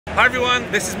Hi everyone,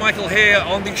 this is Michael here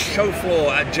on the show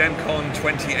floor at Gen Con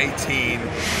 2018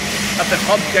 at the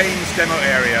Hub Games demo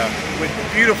area with the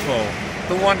beautiful,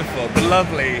 the wonderful, the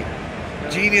lovely,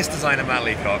 genius designer Matt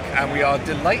Leacock, and we are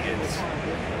delighted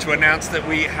to announce that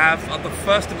we have the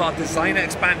first of our designer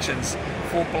expansions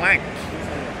for Blank.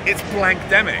 It's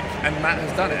Blankdemic, and Matt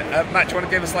has done it. Matt, do you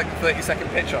want to give us like a 30-second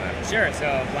pitch on it? Sure,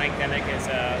 so Blankdemic is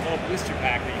a little booster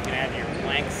pack that you can add to your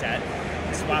Blank set.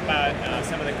 Swap out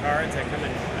some of the cards that come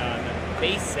in the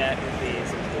base set with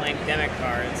these Blankdemic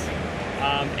cards.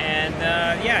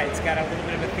 Yeah, it's got a little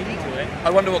bit of a theme to it. I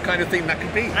wonder what kind of theme that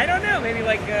could be. I don't know, maybe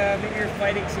like maybe you're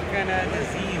fighting some kind of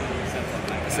disease or something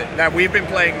like that. Now, we've been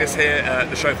playing this here at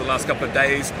the show for the last couple of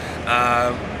days.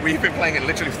 We've been playing it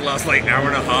literally for the last like hour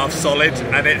and a half solid,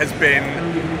 and it has been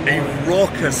a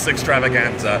raucous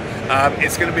extravaganza.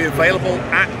 It's going to be available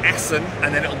at Essen,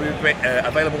 and then it'll be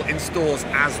available in stores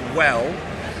as well,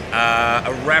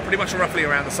 pretty much roughly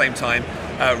around the same time.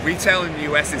 Retail in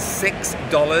the US is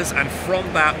 $6, and from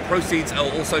that, proceeds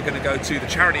are also going to go to the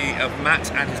charity of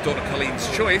Matt and his daughter Colleen's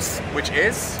choice, which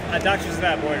is? Doctors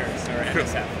Without Borders, or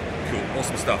MSF. Cool,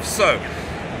 awesome stuff. So,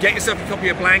 get yourself a copy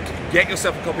of Blank, get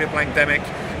yourself a copy of Blankdemic,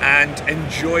 and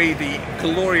enjoy the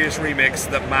glorious remix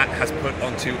that Matt has put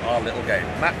onto our little game.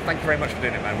 Matt, thank you very much for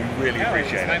doing it, man. We really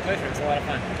appreciate it. It's my pleasure. It's a lot of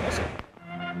fun. Awesome.